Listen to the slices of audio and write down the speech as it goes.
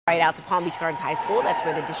Right out to Palm Beach Gardens High School. That's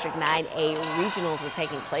where the District 9A regionals were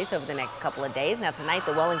taking place over the next couple of days. Now tonight,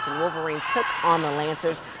 the Wellington Wolverines took on the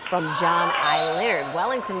Lancers from John I Leonard.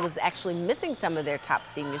 Wellington was actually missing some of their top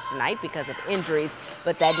seniors tonight because of injuries,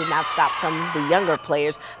 but that did not stop some of the younger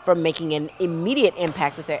players from making an immediate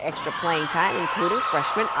impact with their extra playing time, including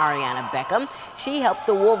freshman Ariana Beckham. She helped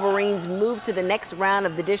the Wolverines move to the next round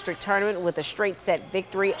of the district tournament with a straight set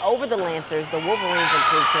victory over the Lancers. The Wolverines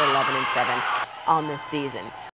improved to 11-7 on this season.